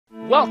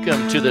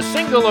Welcome to the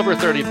Single Over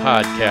 30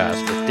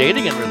 podcast with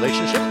dating and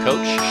relationship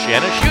coach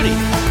Shanna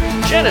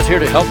Schutte. Shanna's here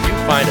to help you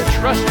find a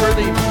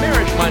trustworthy,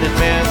 marriage-minded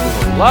man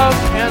who will love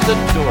and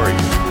adore you.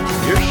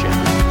 Here's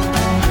Shanna.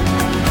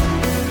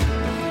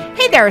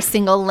 Hey there,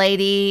 single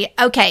lady.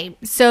 Okay,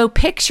 so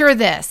picture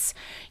this.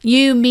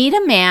 You meet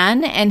a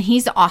man and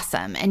he's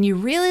awesome and you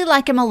really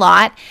like him a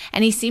lot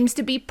and he seems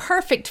to be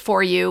perfect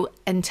for you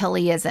until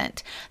he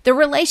isn't. The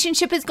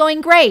relationship is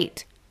going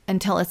great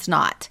until it's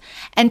not.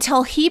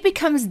 Until he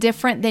becomes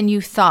different than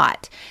you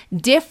thought.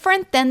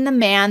 Different than the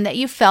man that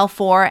you fell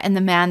for and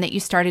the man that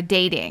you started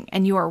dating.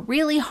 And you are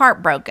really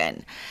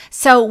heartbroken.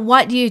 So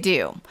what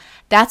do?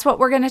 That's what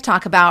we're going to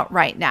talk about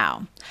right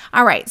now.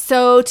 All right,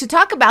 so to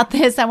talk about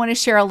this, I want to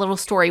share a little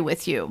story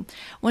with you.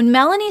 When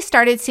Melanie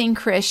started seeing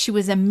Chris, she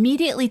was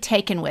immediately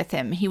taken with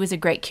him. He was a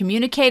great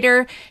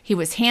communicator. He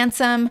was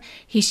handsome.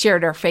 He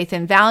shared our faith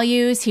and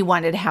values. He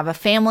wanted to have a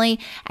family,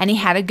 and he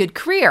had a good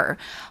career.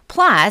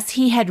 Plus,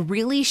 he had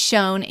really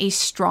shown a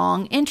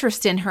strong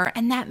interest in her,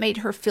 and that made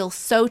her feel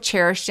so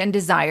cherished and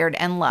desired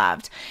and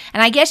loved.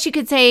 And I guess you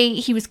could say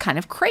he was kind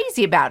of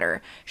crazy about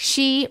her.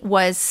 She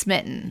was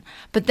smitten.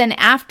 But then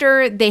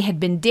after they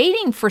had been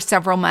dating for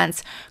several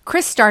months,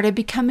 Chris started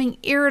becoming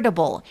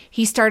irritable.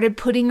 He started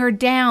putting her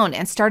down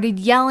and started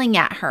yelling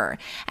at her.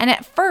 And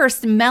at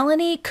first,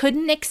 Melanie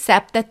couldn't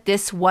accept that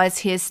this was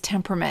his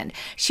temperament.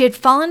 She had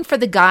fallen for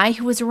the guy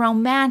who was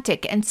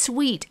romantic and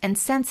sweet and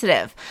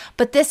sensitive.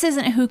 But this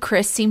isn't who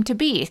Chris seemed to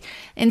be.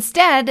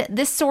 Instead,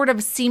 this sort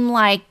of seemed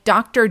like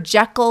Dr.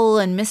 Jekyll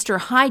and Mr.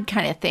 Hyde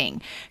kind of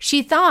thing.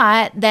 She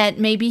thought that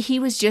maybe he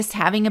was just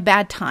having a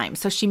bad time.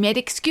 So she made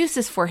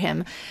excuses for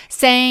him,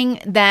 saying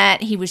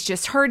that he was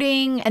just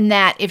hurting and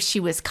that if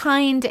she was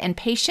kind and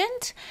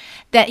patient,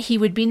 that he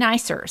would be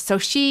nicer. So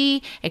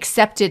she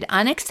accepted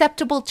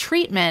unacceptable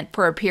treatment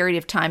for a period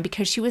of time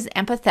because she was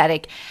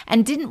empathetic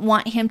and didn't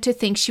want him to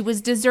think she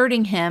was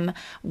deserting him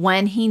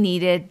when he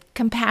needed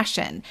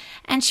compassion.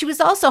 And she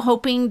was also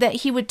hoping that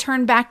he would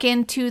turn back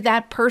into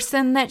that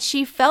person that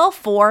she fell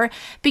for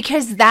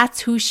because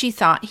that's who she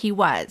thought he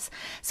was.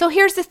 So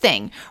here's the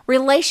thing.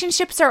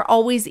 Relationships are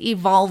always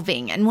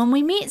evolving. And when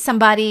we meet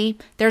somebody,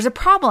 there's a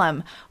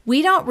problem.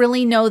 We don't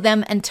really know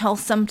them until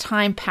some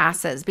time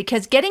passes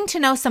because getting to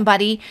know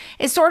somebody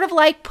is sort of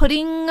like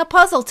putting a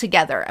puzzle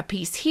together, a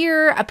piece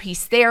here, a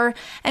piece there,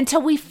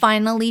 until we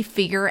finally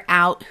figure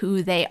out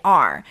who they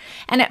are.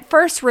 And at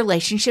first,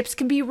 relationships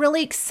can be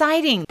really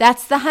exciting.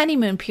 That's the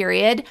honeymoon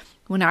period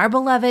when our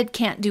beloved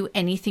can't do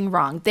anything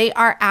wrong. They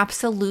are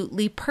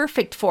absolutely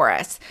perfect for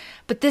us.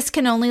 But this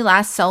can only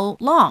last so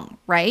long,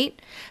 right?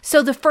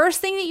 So the first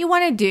thing that you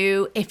want to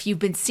do, if you've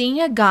been seeing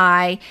a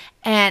guy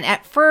and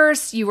at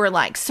first you were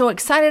like so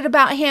excited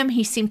about him,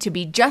 he seemed to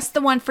be just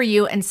the one for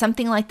you, and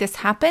something like this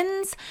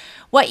happens,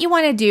 what you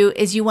want to do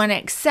is you want to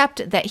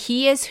accept that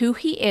he is who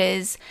he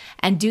is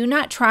and do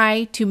not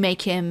try to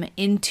make him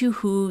into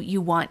who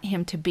you want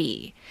him to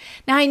be.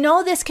 Now, I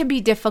know this can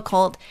be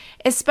difficult,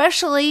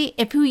 especially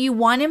if who you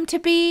want him to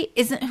be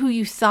isn't who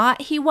you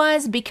thought he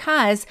was,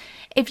 because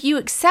if you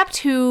accept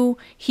who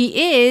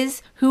he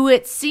is, who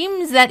it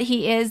seems that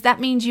he is, that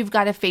means you've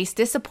got to face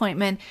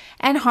disappointment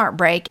and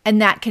heartbreak,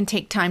 and that can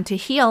take time to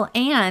heal,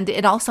 and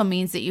it also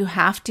means that you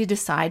have to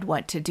decide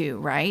what to do,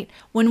 right?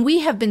 When we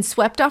have been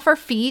swept off our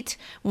feet,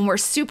 when we're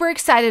super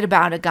excited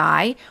about a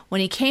guy,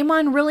 when he came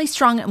on really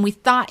strong and we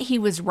thought he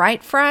was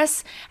right for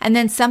us, and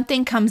then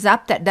something comes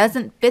up that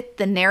doesn't fit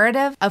the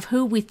narrative of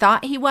who we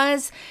thought he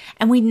was,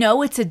 and we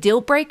know it's a deal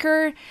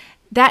breaker,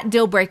 that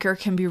deal breaker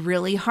can be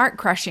really heart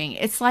crushing.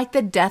 It's like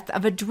the death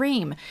of a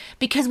dream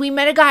because we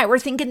met a guy, we're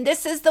thinking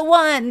this is the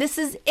one, this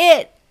is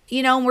it.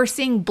 You know, we're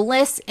seeing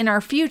bliss in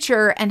our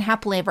future and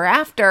happily ever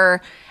after.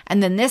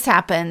 And then this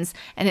happens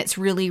and it's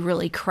really,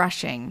 really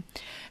crushing.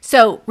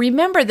 So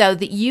remember though,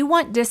 that you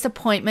want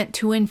disappointment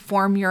to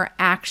inform your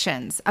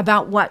actions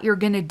about what you're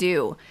going to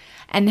do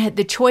and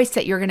the choice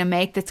that you're going to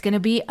make that's going to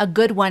be a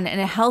good one and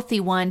a healthy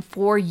one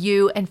for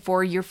you and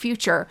for your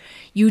future.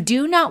 You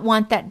do not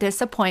want that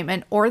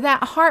disappointment or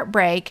that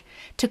heartbreak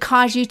to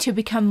cause you to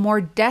become more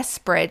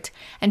desperate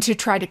and to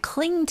try to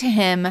cling to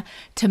him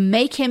to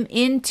make him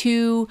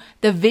into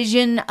the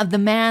vision of the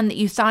man that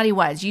you thought he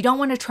was. You don't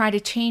want to try to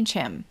change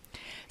him.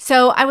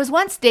 So I was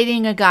once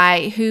dating a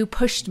guy who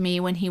pushed me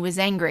when he was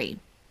angry.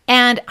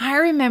 And I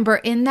remember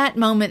in that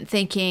moment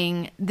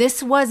thinking,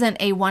 this wasn't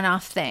a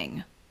one-off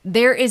thing.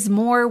 There is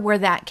more where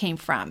that came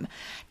from.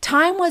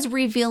 Time was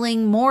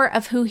revealing more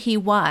of who he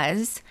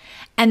was,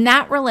 and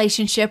that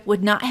relationship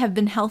would not have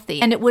been healthy.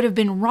 And it would have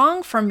been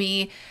wrong for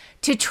me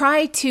to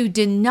try to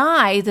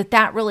deny that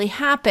that really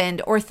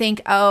happened or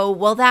think, oh,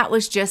 well, that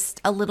was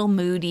just a little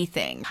moody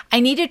thing.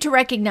 I needed to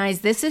recognize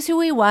this is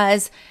who he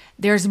was.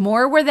 There's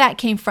more where that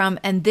came from,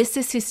 and this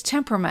is his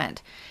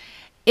temperament.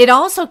 It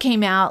also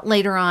came out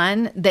later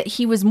on that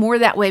he was more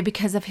that way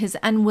because of his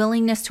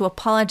unwillingness to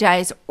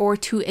apologize or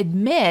to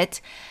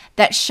admit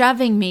that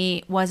shoving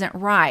me wasn't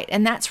right.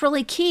 And that's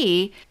really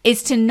key,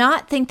 is to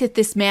not think that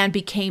this man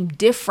became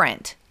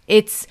different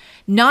It's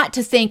not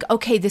to think,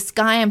 okay, this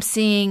guy I'm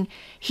seeing,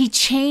 he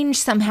changed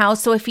somehow.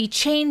 So if he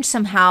changed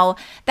somehow,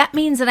 that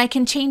means that I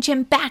can change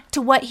him back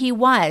to what he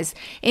was.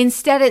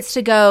 Instead, it's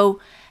to go,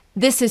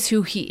 this is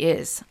who he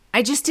is.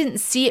 I just didn't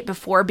see it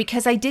before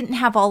because I didn't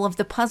have all of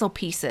the puzzle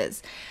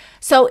pieces.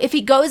 So if he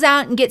goes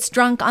out and gets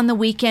drunk on the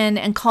weekend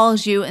and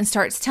calls you and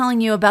starts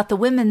telling you about the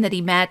women that he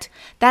met,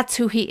 that's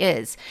who he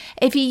is.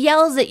 If he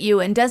yells at you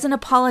and doesn't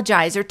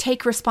apologize or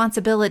take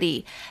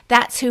responsibility,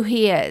 that's who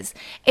he is.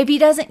 If he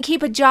doesn't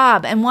keep a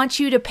job and wants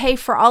you to pay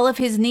for all of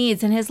his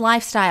needs and his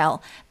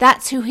lifestyle,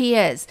 that's who he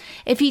is.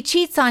 If he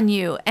cheats on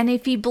you and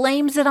if he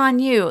blames it on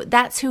you,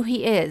 that's who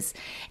he is.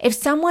 If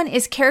someone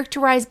is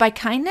characterized by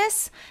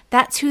kindness,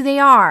 that's who they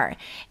are.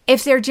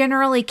 If they're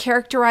generally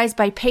characterized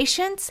by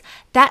patience,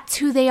 that's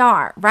who they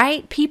are,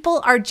 right?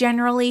 People are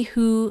generally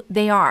who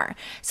they are.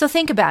 So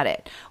think about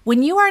it.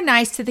 When you are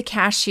nice to the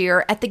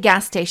cashier at the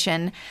gas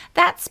station,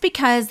 that's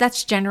because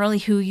that's generally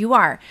who you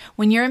are.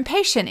 When you're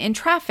impatient in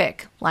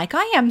traffic, like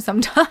I am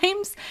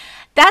sometimes,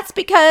 that's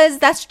because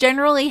that's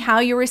generally how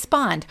you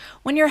respond.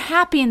 When you're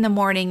happy in the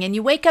morning and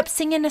you wake up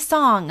singing a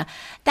song,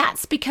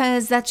 that's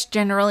because that's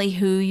generally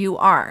who you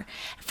are.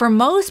 For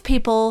most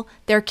people,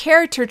 their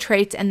character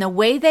traits and the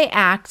way they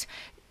act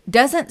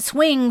doesn't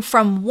swing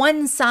from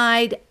one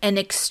side, an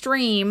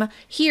extreme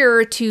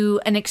here,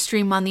 to an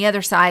extreme on the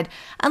other side,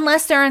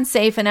 unless they're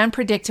unsafe and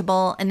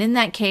unpredictable. And in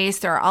that case,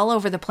 they're all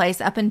over the place,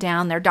 up and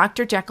down. They're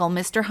Dr. Jekyll,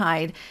 Mr.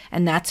 Hyde,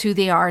 and that's who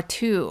they are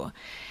too.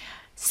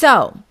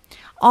 So,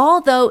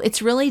 although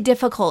it's really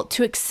difficult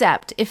to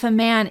accept if a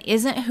man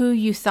isn't who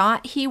you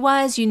thought he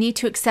was, you need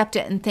to accept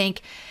it and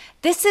think,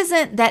 this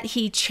isn't that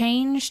he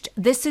changed,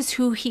 this is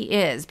who he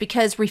is,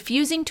 because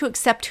refusing to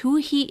accept who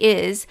he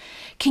is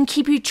can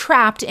keep you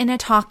trapped in a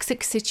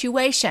toxic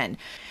situation.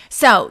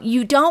 So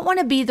you don't want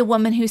to be the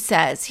woman who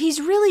says, he's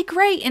really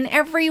great in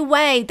every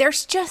way.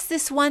 There's just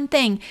this one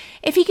thing.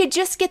 If he could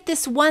just get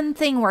this one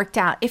thing worked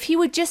out, if he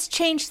would just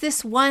change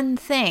this one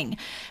thing,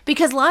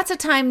 because lots of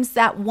times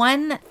that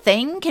one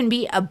thing can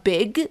be a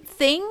big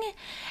thing.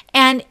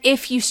 And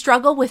if you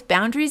struggle with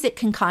boundaries, it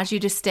can cause you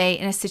to stay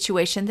in a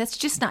situation that's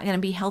just not going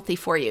to be healthy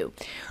for you.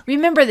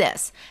 Remember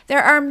this,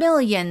 there are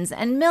millions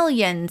and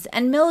millions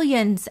and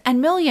millions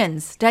and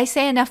millions, did I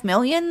say enough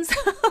millions?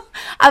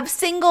 of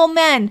single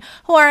men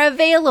who are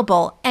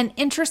available and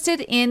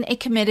interested in a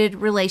committed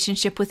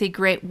relationship with a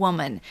great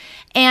woman.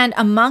 And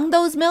among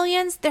those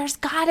millions, there's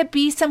got to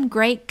be some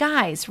great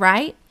guys,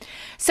 right?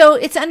 So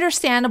it's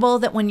understandable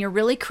that when you're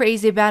really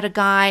crazy about a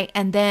guy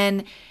and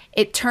then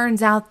it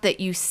turns out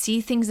that you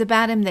see things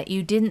about him that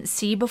you didn't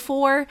see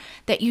before,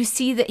 that you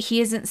see that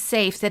he isn't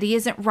safe, that he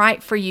isn't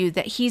right for you,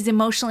 that he's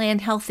emotionally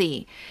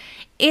unhealthy.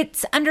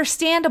 It's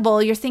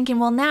understandable. You're thinking,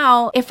 well,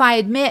 now if I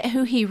admit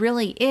who he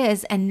really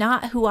is and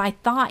not who I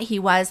thought he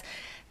was,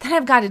 then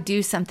I've got to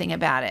do something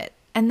about it.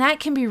 And that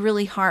can be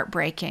really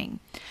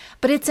heartbreaking.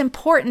 But it's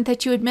important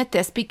that you admit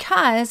this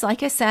because,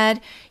 like I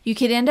said, you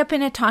could end up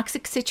in a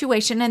toxic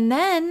situation. And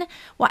then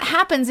what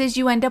happens is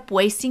you end up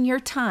wasting your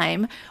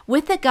time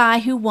with a guy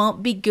who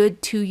won't be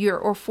good to you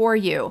or for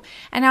you.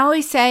 And I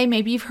always say,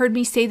 maybe you've heard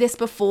me say this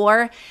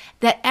before,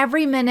 that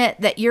every minute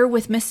that you're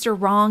with Mr.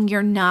 Wrong,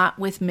 you're not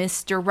with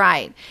Mr.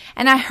 Right.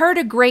 And I heard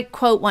a great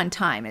quote one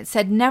time. It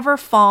said, never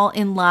fall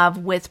in love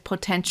with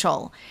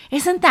potential.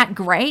 Isn't that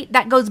great?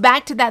 That goes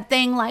back to that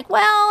thing like,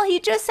 well, he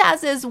just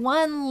has this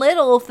one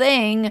little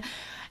thing.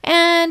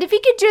 And if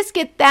you could just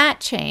get that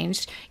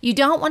changed, you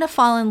don't want to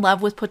fall in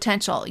love with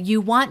potential.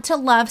 You want to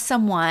love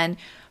someone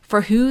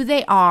for who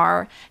they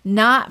are,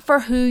 not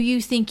for who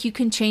you think you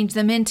can change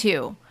them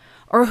into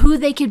or who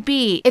they could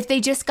be if they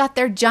just got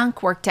their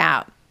junk worked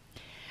out.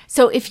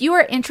 So if you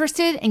are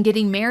interested in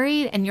getting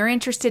married and you're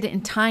interested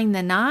in tying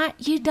the knot,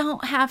 you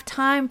don't have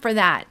time for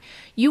that.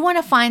 You want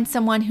to find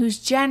someone who's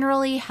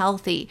generally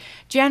healthy,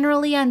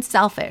 generally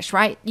unselfish,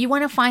 right? You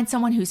want to find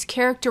someone who's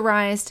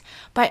characterized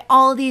by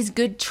all these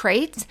good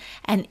traits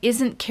and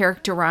isn't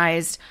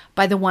characterized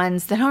by the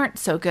ones that aren't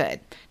so good.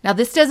 Now,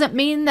 this doesn't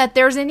mean that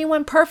there's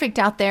anyone perfect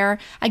out there.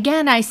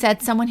 Again, I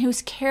said someone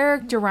who's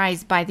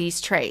characterized by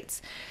these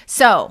traits.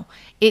 So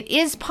it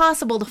is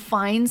possible to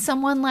find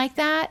someone like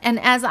that. And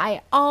as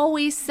I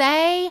always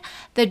say,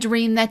 the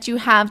dream that you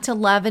have to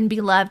love and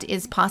be loved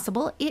is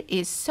possible. It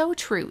is so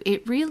true.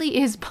 It really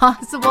is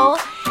possible.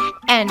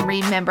 And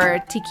remember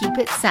to keep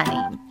it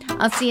sunny.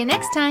 I'll see you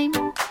next time.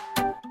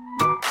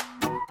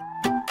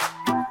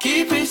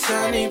 Keep it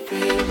sunny,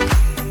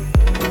 baby.